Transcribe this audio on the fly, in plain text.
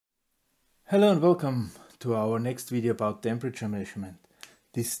Hello and welcome to our next video about temperature measurement.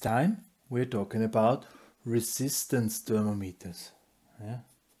 This time we're talking about resistance thermometers. Yeah?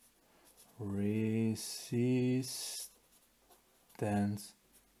 Resistance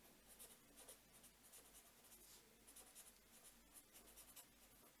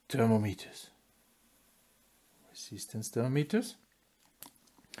thermometers. Resistance thermometers.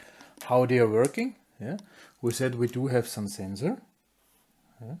 How they are working. Yeah? We said we do have some sensor.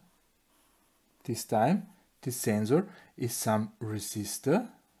 Yeah? This time this sensor is some resistor,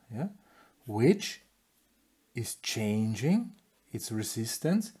 yeah, which is changing its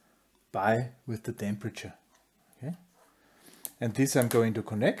resistance with the temperature. Okay? And this I'm going to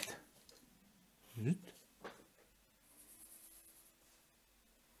connect.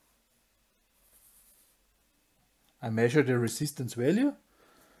 I measure the resistance value,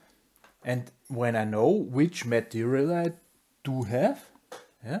 and when I know which material I do have,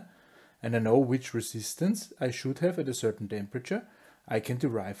 yeah, and I know which resistance I should have at a certain temperature, I can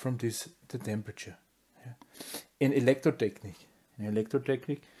derive from this the temperature. Yeah. In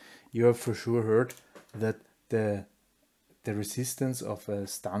electrotechnique, you have for sure heard that the resistance of a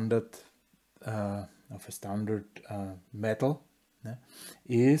standard metal, yeah,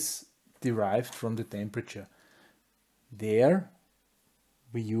 is derived from the temperature. There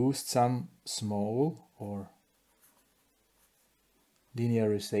we used some small or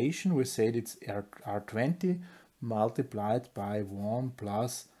linearization. We said it's R20 multiplied by 1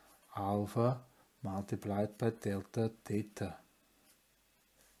 plus alpha multiplied by delta theta.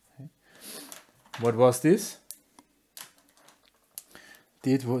 Okay. What was this?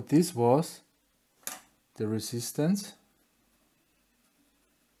 This was the resistance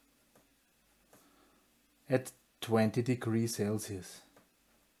at 20 degrees Celsius.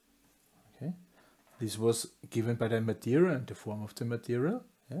 Okay. This was given by the material and the form of the material.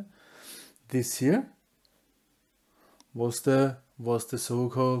 Yeah. This here was the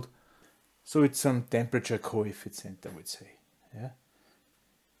so-called, so it's some temperature coefficient, I would say. Yeah.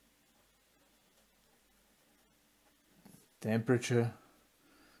 Temperature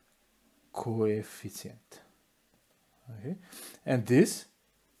coefficient. Okay. And this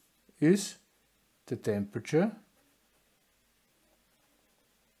is the temperature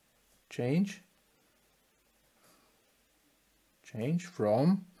change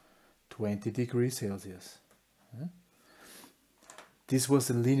from 20 degrees Celsius. Yeah. This was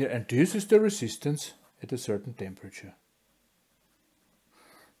a linear, and this is the resistance at a certain temperature.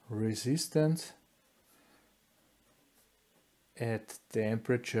 Resistance at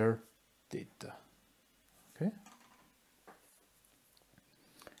temperature theta. Okay.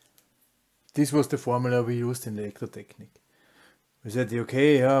 This was the formula we used in electrotechnique. We said,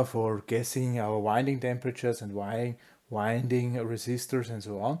 okay, yeah, for guessing our winding temperatures and winding resistors and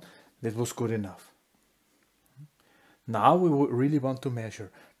so on, that was good enough. Now we really want to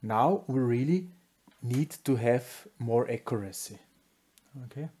measure. Now we really need to have more accuracy.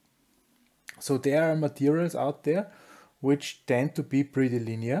 Okay. So there are materials out there which tend to be pretty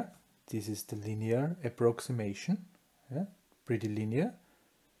linear. This is the linear approximation. Yeah, pretty linear.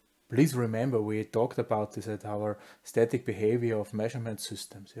 Please remember, we talked about this at our static behavior of measurement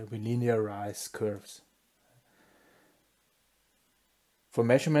systems. Yeah, we linearize curves. For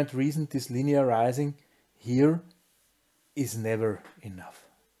measurement reason, this linearizing here is never enough,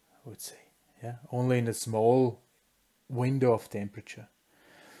 I would say. Yeah, only in a small window of temperature.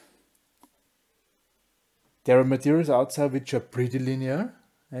 There are materials outside which are pretty linear,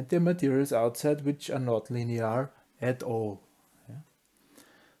 and there are materials outside which are not linear at all.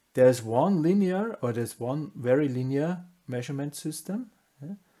 There's one very linear measurement system,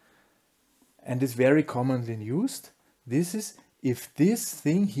 yeah, and it's very commonly used. This is if this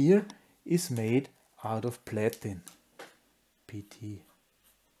thing here is made out of platinum, PT.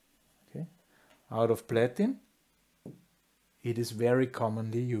 Okay, out of platinum, it is very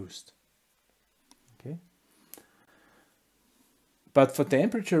commonly used. Okay, but for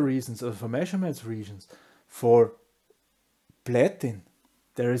temperature reasons or for measurements reasons, for platinum,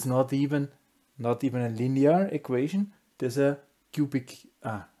 there is not even a linear equation. There's a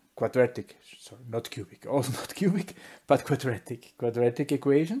quadratic, sorry, not cubic, also not cubic, but quadratic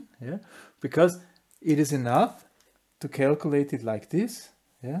equation. Yeah, because it is enough to calculate it like this.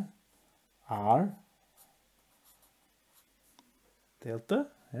 Yeah, R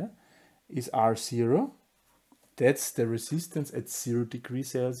delta, yeah, is R0. That's the resistance at 0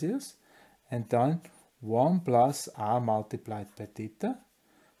 degrees Celsius, and then 1 plus R multiplied by theta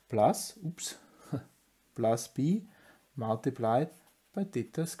plus, plus B multiplied by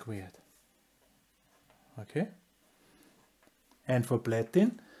theta squared. Okay? And for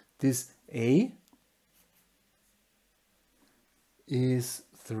platinum, this A is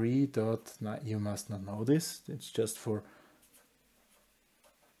 3.9, you must not know this, it's just for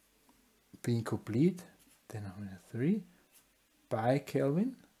being complete, denominator 3 by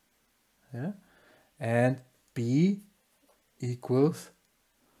Kelvin, yeah, and B equals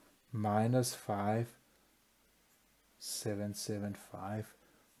minus 5,775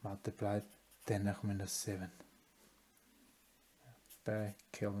 multiplied 10 to the minus 7 by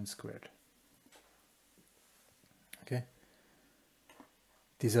Kelvin squared. Okay,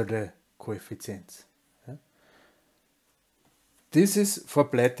 these are the coefficients. Yeah. This is for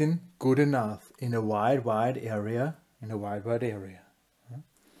platinum good enough in a wide area. Yeah.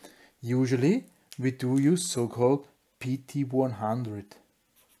 Usually we do use so-called PT100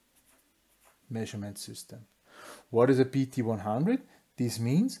 measurement system. What is a PT100? This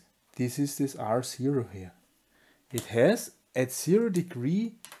means this is this R0 here. It has at 0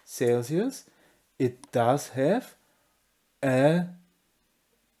 degree Celsius, it does have a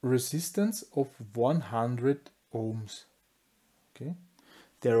resistance of 100 ohms. Okay.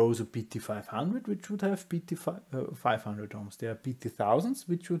 There are also PT500 which would have PT500 ohms. There are PT1000s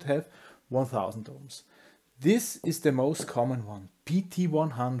which would have 1000 ohms. This is the most common one,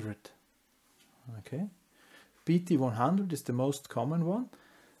 PT100. Okay, PT100 is the most common one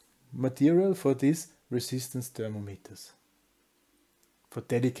material for these resistance thermometers, for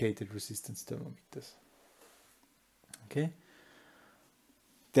dedicated resistance thermometers. Okay,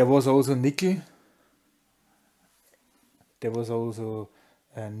 there was also nickel. There was also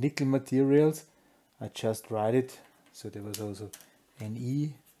nickel materials. I just write it. So there was also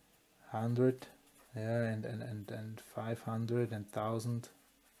Ne 100, yeah, and 500 and 1000.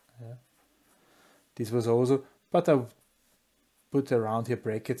 Yeah. This was also, but I put around here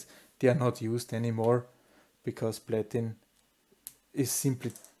brackets. They are not used anymore because platinum is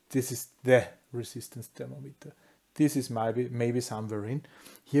simply, this is the resistance thermometer. This is maybe somewhere in.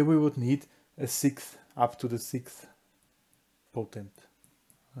 Here we would need a 6th, up to the 6th potent.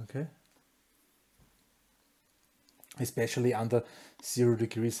 Okay. Especially under 0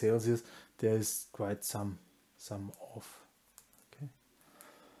 degrees Celsius, there is quite some off.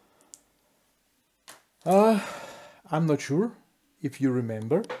 I'm not sure if you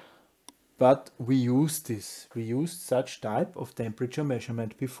remember, but we used this. We used such type of temperature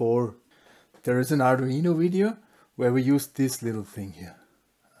measurement before. There is an Arduino video where we used this little thing here.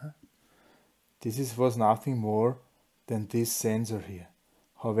 This was nothing more than this sensor here.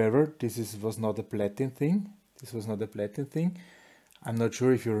 However, was not a platinum thing. This was not a platinum thing. I'm not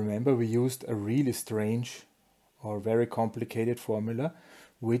sure if you remember, we used a really strange or very complicated formula,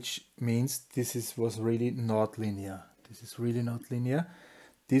 which means this was really not linear. This is really not linear.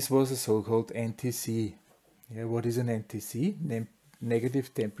 This was a so-called NTC. Yeah, what is an NTC?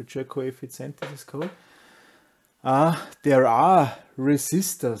 Negative temperature coefficient, it is called. There are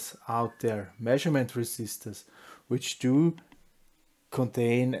resistors out there, measurement resistors, which do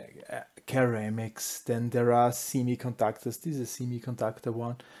contain ceramics. Then there are semiconductors. This is a semiconductor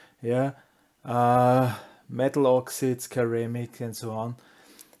one. Yeah, metal oxides, ceramic, and so on.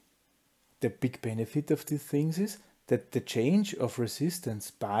 The big benefit of these things is that the change of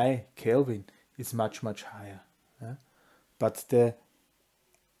resistance by Kelvin is much higher. Yeah? But the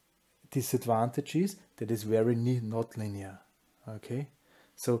disadvantage is that it's very not linear. Okay,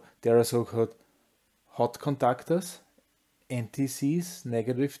 so there are so-called hot conductors, NTCs,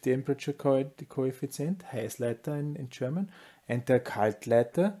 negative temperature coefficient, Heißleiter in German, and the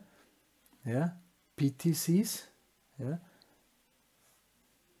Kaltleiter, yeah, PTCs, yeah,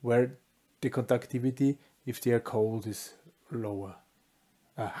 where the conductivity, if they are cold, is lower,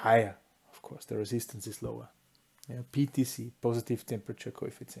 higher, of course, the resistance is lower. Yeah, PTC, positive temperature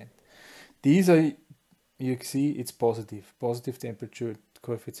coefficient. These are, you see, it's positive temperature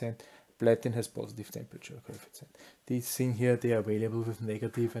coefficient. Platinum has positive temperature coefficient. These things here, they are available with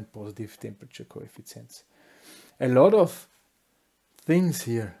negative and positive temperature coefficients. A lot of things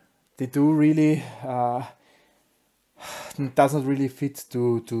here, they do really, doesn't really fit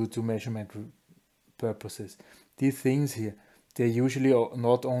to measurement purposes. These things here, they're usually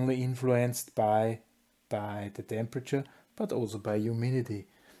not only influenced by the temperature, but also by humidity.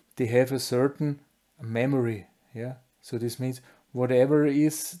 They have a certain memory, yeah. So this means whatever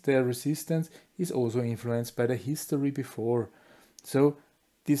is the resistance is also influenced by the history before. So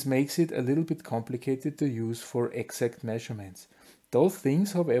this makes it a little bit complicated to use for exact measurements. Those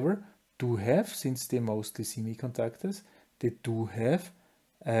things, however, do have, since they're mostly semiconductors, they do have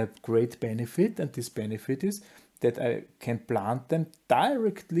a great benefit, and this benefit is that I can plant them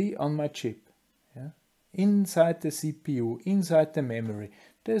directly on my chip, yeah? Inside the CPU, inside the memory.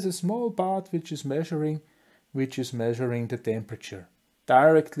 There's a small part which is measuring the temperature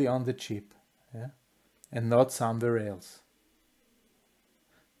directly on the chip, yeah? And not somewhere else.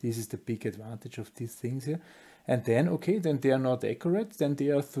 This is the big advantage of these things here. And then, okay, then they are not accurate, then they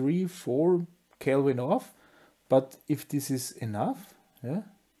are 3-4 Kelvin off. But if this is enough, yeah,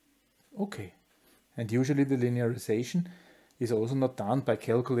 okay. And usually the linearization is also not done by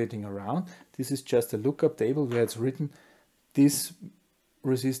calculating around. This is just a lookup table where it's written this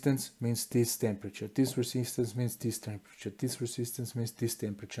resistance means this temperature, this resistance means this temperature, this resistance means this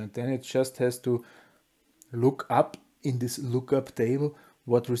temperature. And then it just has to look up in this lookup table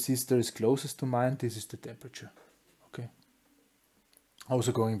what resistor is closest to mine. This is the temperature. Okay.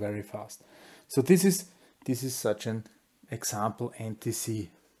 Also going very fast. So this is such an example NTC.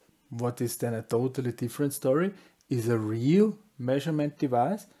 What is then a totally different story is a real measurement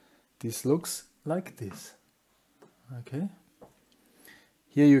device. This looks like this. Okay.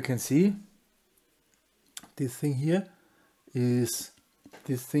 Here you can see this thing here is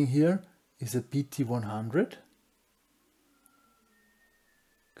a PT100.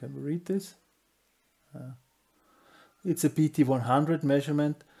 Can we read this? It's a PT100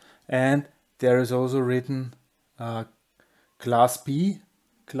 measurement, and there is also written class B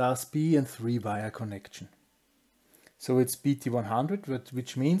and 3-wire connection. So it's PT100,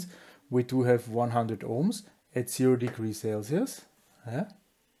 which means we do have 100 ohms at 0 degrees Celsius. Yeah?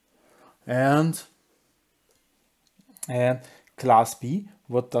 And class B,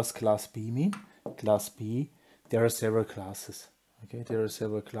 what does class B mean? Class B, there are several classes. Okay, there are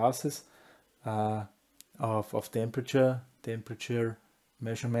several classes of temperature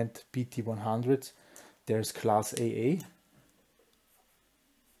measurement PT100s. There's class AA.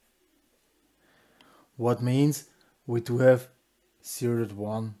 What means we do have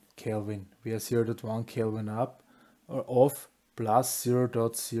 0.1 Kelvin. We are 0.1 Kelvin up or off plus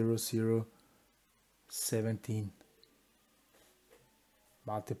 0.0017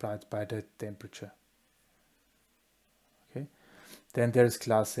 multiplied by the temperature. Okay. Then there's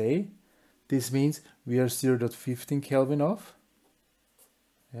class A. This means we are 0.15 Kelvin off,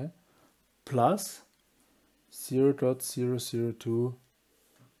 yeah, plus 0.002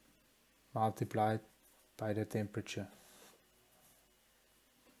 multiplied by the temperature.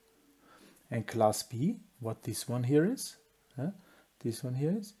 And class B, what this one here is, this one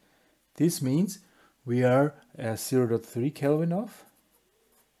here is, this means we are 0.3 Kelvin off,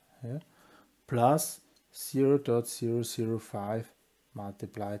 yeah, plus 0.005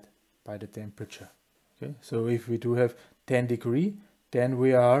 multiplied by the temperature. Okay, so if we do have 10 degree, then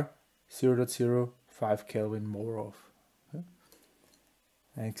we are 0.05 Kelvin more off. Okay?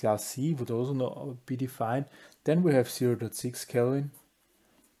 And class C would also not be defined. Then we have 0.6 Kelvin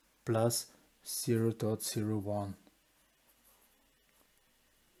plus 0.01.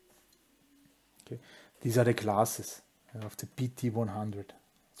 Okay, these are the classes of the PT100.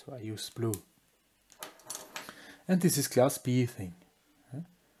 So I use blue. And this is class B thing.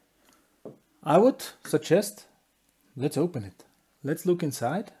 I would suggest, let's open it. Let's look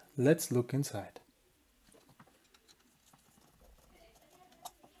inside. Let's look inside.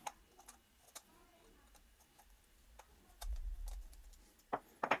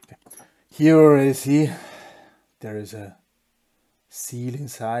 Okay. Here you already see there is a seal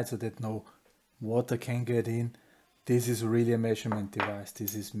inside so that no water can get in. This is really a measurement device.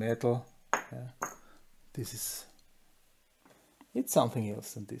 This is metal. Yeah. It's something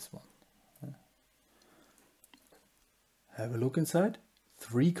else than this one. Have a look inside.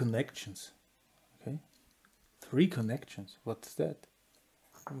 3 connections. Okay, 3 connections. What's that?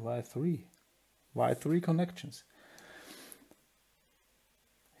 Why 3? Why 3 connections?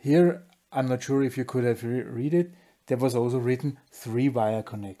 Here, I'm not sure if you could have read it. There was also written 3-wire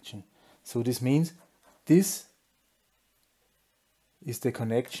connection. So this means this is the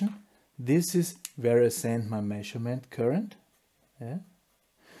connection. This is where I send my measurement current. Yeah.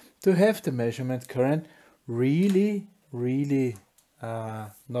 To have the measurement current really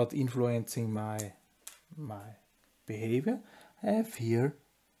not influencing my behavior, I have here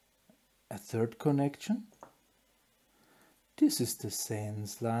a 3rd connection. This is the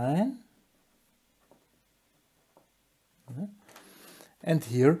sense line. Yeah. And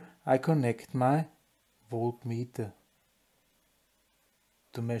here I connect my voltmeter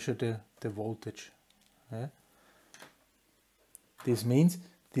to measure the voltage. Yeah. This means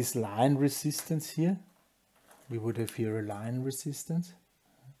this line resistance here, we would have here a line resistance,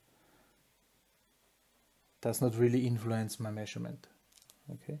 does not really influence my measurement.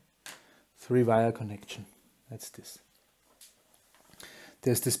 Okay, 3-wire connection, that's this.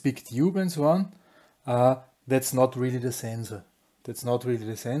 There's this big tube and so on, that's not really the sensor. That's not really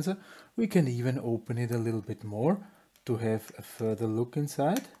the sensor. We can even open it a little bit more to have a further look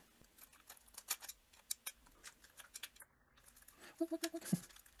inside.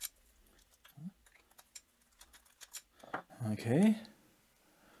 Okay,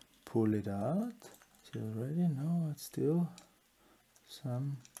 pull it out. Is it ready? No, it's still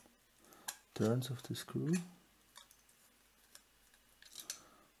some turns of the screw.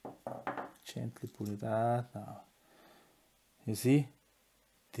 Gently pull it out now. You see,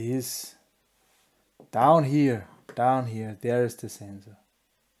 this down here, there is the sensor.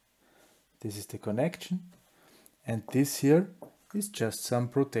 This is the connection, and this here is just some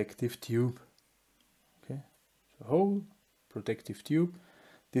protective tube. Okay, so whole protective tube.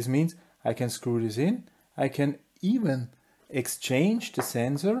 This means I can screw this in. I can even exchange the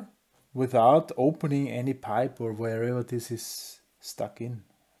sensor without opening any pipe or wherever this is stuck in.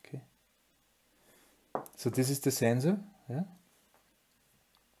 Okay, so this is the sensor. Yeah.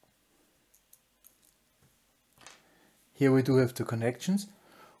 Here we do have the connections.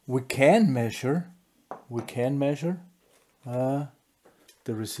 We can measure the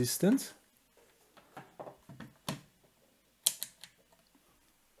resistance.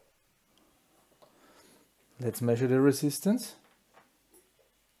 Let's measure the resistance.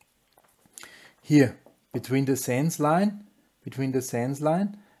 Here, between the sense line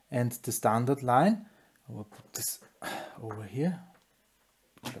and the standard line, I will put this over here.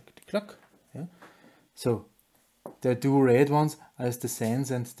 Cluck. Yeah. So the two red ones as the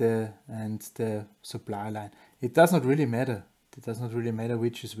sense and the supply line. It does not really matter. It does not really matter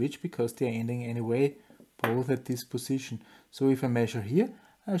which is which, because they are ending anyway both at this position. So if I measure here,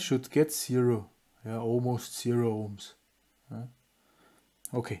 I should get 0. Yeah, almost 0 ohms.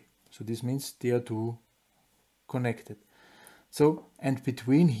 Okay, so this means they are two connected. So, and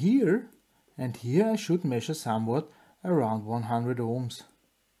between here and here I should measure somewhat around 100 ohms.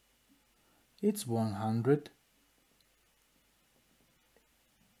 It's 100.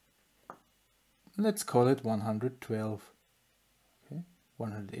 Let's call it 112. Okay,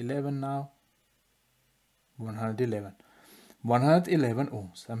 111 now. 111. 111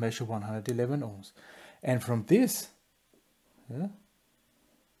 ohms. I measure 111 ohms. And from this, yeah,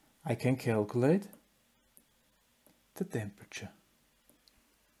 I can calculate the temperature.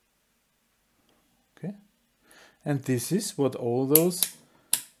 Okay? And this is what all those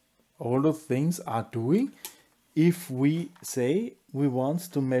things are doing. If we say we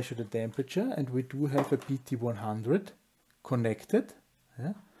want to measure the temperature and we do have a PT100 connected,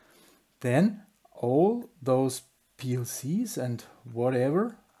 yeah, then all those PLCs and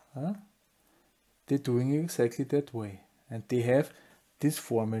whatever, they're doing exactly that way. And they have this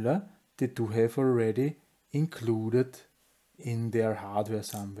formula they do have already included in their hardware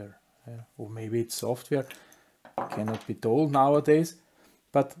somewhere. Or maybe it's software, cannot be told nowadays,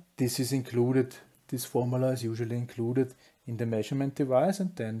 but this is included. This formula is usually included in the measurement device,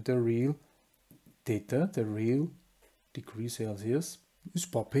 and then the real data, the real degree Celsius is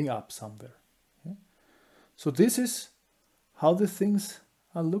popping up somewhere. Okay? So this is how the things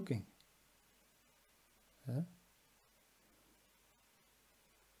are looking. Yeah?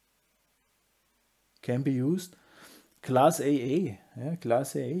 Can be used class AA, yeah,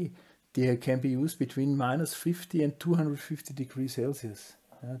 class AA. They can be used between -50 and 250 degrees Celsius.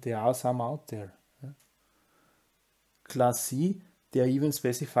 Yeah, there are some out there. Yeah. Class C, they are even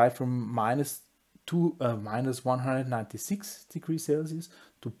specified from -196 degrees Celsius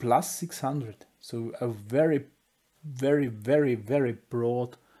to +600. So a very, very, very, very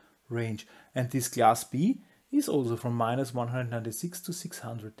broad range. And this class B is also from -196 to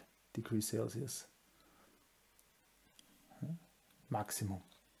 600 degrees Celsius. Maximum.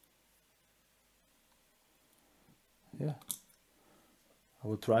 Yeah. I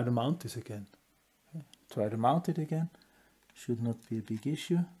will try to mount this again. Okay. Try to mount it again. Should not be a big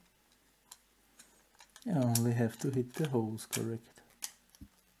issue. I only have to hit the holes correct.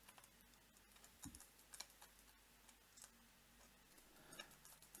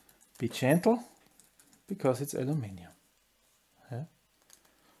 Be gentle, because it's aluminium. Yeah.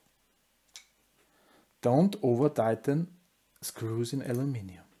 Don't over tighten screws in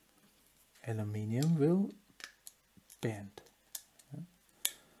aluminium. Aluminium will bend. Yeah.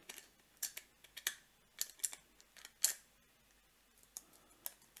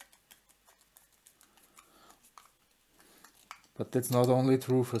 But that's not only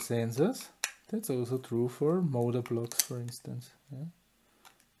true for sensors, that's also true for motor blocks, for instance. Yeah.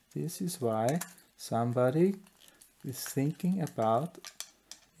 This is why somebody is thinking about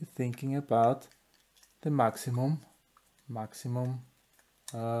the maximum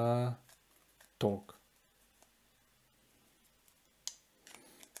torque.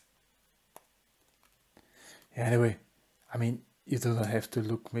 Anyway, I mean, you don't have to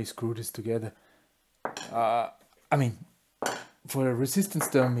look me screw this together. I mean, for resistance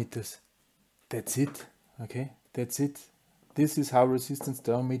thermometers, that's it. Okay, that's it. This is how resistance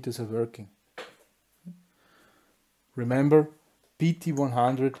thermometers are working. Remember,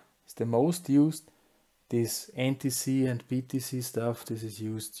 PT100 is the most used. This NTC and PTC stuff, this is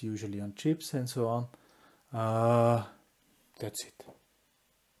used usually on chips and so on. That's it.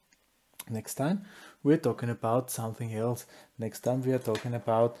 Next time we're talking about something else. Next time we are talking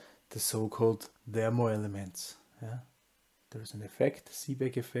about the so-called thermoelements. Yeah? There's an effect,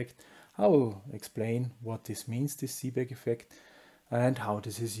 Seebeck effect. I will explain what this means, this Seebeck effect, and how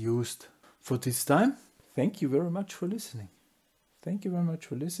this is used. For this time, thank you very much for listening. Thank you very much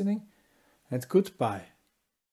for listening, and goodbye.